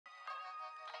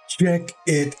Check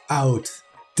it out.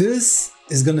 This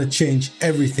is gonna change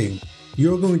everything.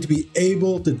 You're going to be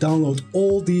able to download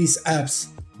all these apps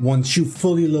once you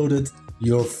fully loaded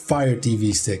your Fire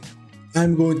TV stick.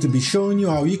 I'm going to be showing you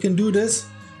how you can do this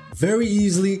very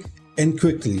easily and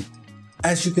quickly.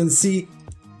 As you can see,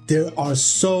 there are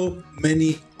so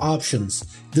many options.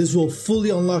 This will fully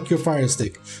unlock your Fire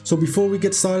Stick. So before we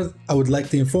get started, I would like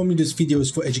to inform you this video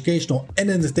is for educational and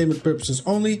entertainment purposes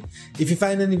only. If you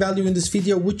find any value in this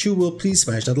video, would you will please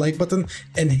smash that like button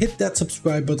and hit that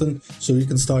subscribe button so you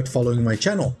can start following my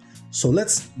channel. So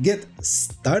let's get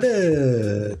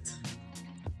started.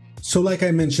 So like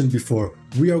I mentioned before,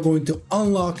 we are going to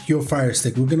unlock your Fire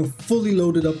Stick. We're going to fully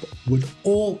load it up with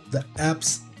all the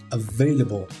apps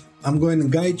available. I'm going to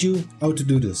guide you how to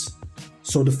do this.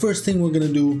 So the first thing we're going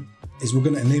to do is we're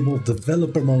going to enable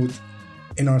developer mode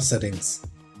in our settings.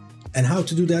 And how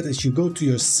to do that is you go to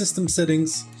your system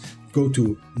settings, go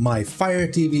to My Fire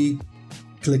TV,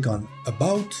 click on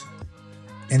About,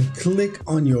 and click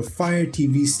on your Fire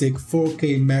TV stick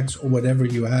 4K Max or whatever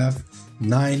you have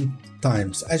 9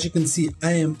 times. As you can see,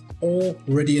 I am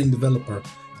already a developer,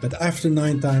 but after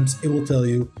 9 times it will tell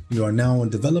you you are now a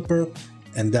developer.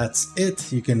 And that's it.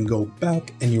 You can go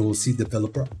back and you will see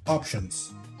developer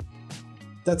options.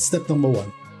 That's step number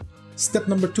 1. Step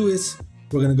number 2 is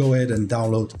we're going to go ahead and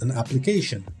download an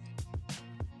application.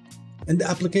 And the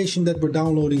application that we're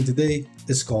downloading today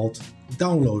is called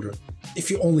Downloader.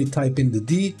 If you only type in the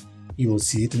D, you will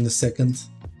see it in the second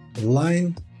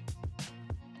line.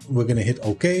 We're going to hit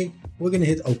OK. We're going to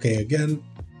hit OK again.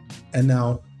 And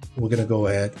now we're going to go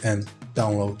ahead and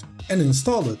download and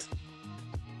install it.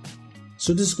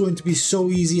 So this is going to be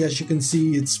so easy. As you can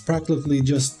see, it's practically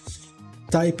just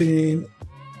typing in,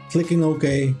 clicking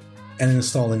OK, and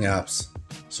installing apps.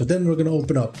 So then we're going to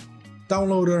open up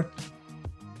Downloader,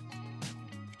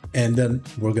 and then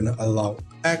we're going to allow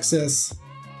access.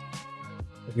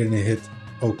 We're going to hit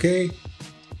OK.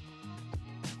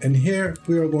 And here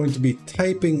we are going to be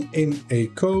typing in a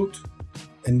code,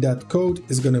 and that code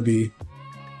is going to be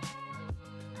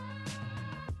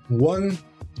 1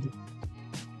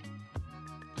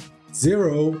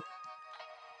 0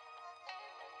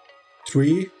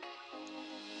 3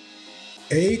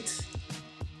 8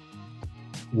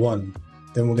 1.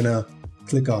 Then we're gonna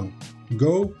click on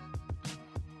go,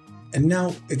 and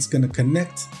now it's gonna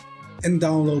connect and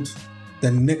download the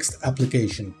next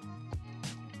application.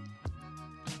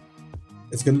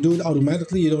 It's gonna do it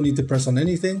automatically. You don't need to press on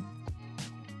anything,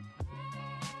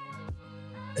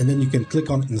 and then you can click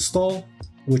on install,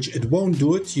 which it won't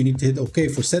do it. You need to hit OK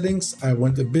for settings. I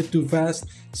went a bit too fast.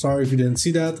 Sorry if you didn't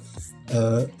see that.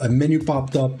 A menu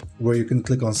popped up where you can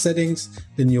click on settings.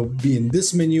 Then you'll be in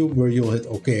this menu where you'll hit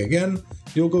OK again.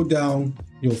 You'll go down,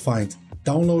 you'll find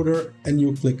Downloader, and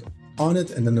you'll click on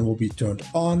it, and then it will be turned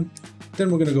on.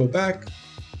 Then we're going to go back.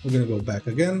 We're going to go back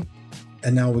again.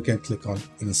 And now we can click on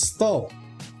install.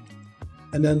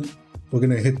 And then we're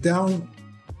going to hit down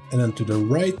and then to the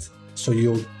right. So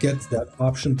you'll get that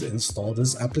option to install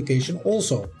this application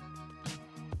also.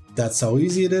 That's how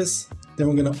easy it is. Then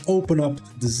we're going to open up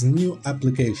this new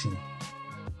application.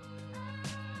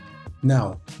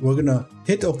 Now we're going to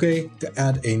hit OK to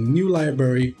add a new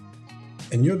library,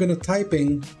 and you're going to type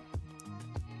in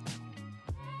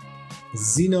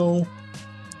ZinoNetic.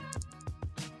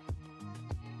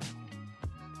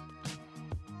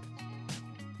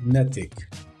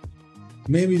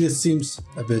 Maybe this seems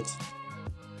a bit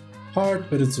hard,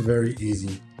 but it's very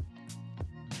easy.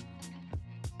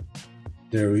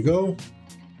 There we go.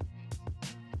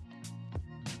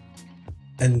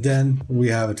 And then we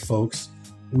have it, folks.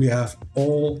 We have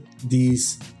all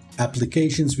these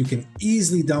applications we can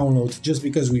easily download just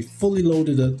because we fully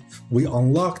loaded it. We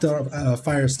unlocked our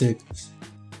Fire Stick.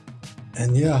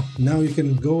 And yeah, now you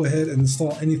can go ahead and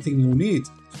install anything you need.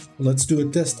 Let's do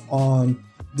a test on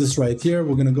this right here.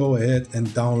 We're going to go ahead and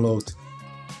download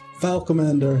File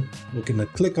Commander. We're going to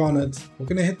click on it. We're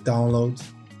going to hit download.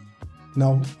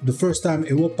 Now, the first time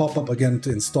it will pop up again to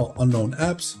install unknown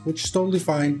apps, which is totally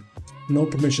fine. No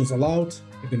permissions allowed.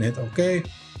 You're going to hit OK.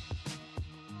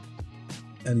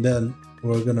 And then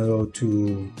we're going to go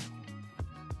to,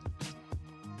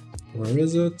 where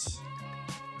is it?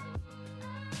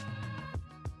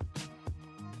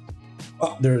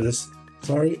 Oh, there it is.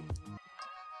 Sorry.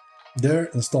 There,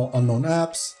 install unknown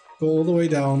apps. Go all the way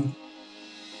down.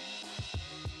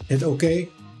 Hit OK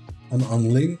on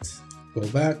unlinked, go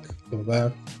back,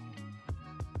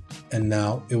 and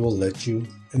now it will let you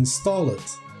install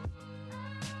it.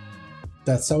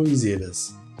 That's how easy it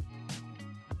is.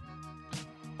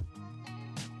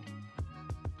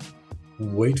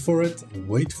 Wait for it,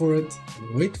 wait for it,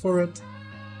 wait for it.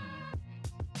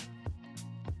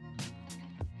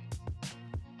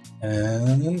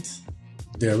 And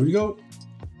there we go.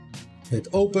 Hit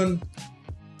open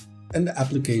and the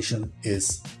application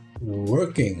is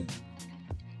working.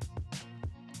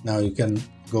 Now you can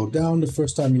go down. The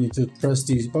first time you need to press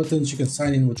these buttons, you can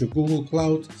sign in with your Google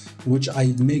Cloud, which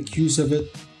I make use of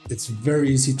it. It's very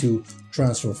easy to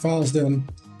transfer files then.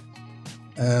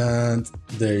 And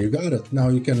there you got it. Now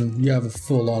you have a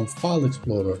full-on file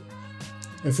explorer.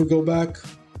 If we go back,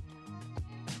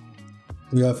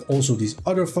 we have also these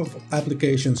other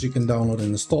applications you can download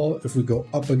and install. If we go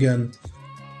up again,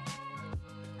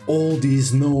 all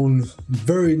these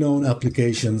very known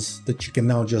applications that you can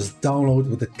now just download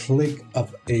with a click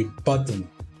of a button.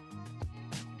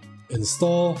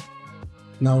 Install.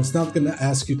 Now it's not going to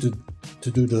ask you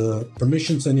to do the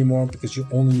permissions anymore, because you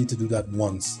only need to do that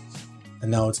once. And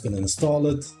now it's going to install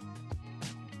it.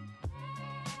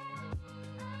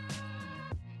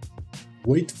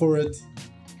 Wait for it.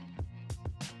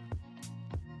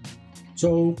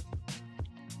 So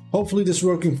hopefully this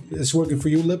is working for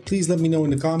you. Please let me know in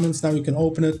the comments. Now you can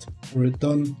open it. We're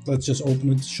done. Let's just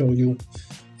open it to show you.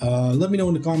 Let me know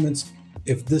in the comments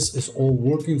if this is all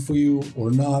working for you or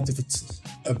not. If it's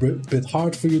a bit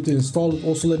hard for you to install it,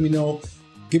 also let me know.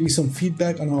 Give me some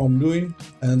feedback on how I'm doing.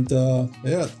 And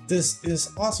yeah, this is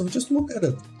awesome. Just look at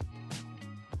it.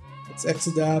 Let's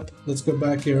exit the app. Let's go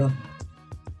back here.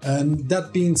 And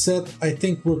that being said, I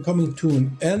think we're coming to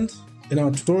an end in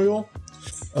our tutorial.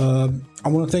 I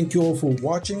want to thank you all for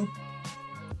watching,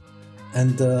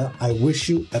 and I wish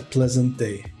you a pleasant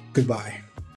day. Goodbye.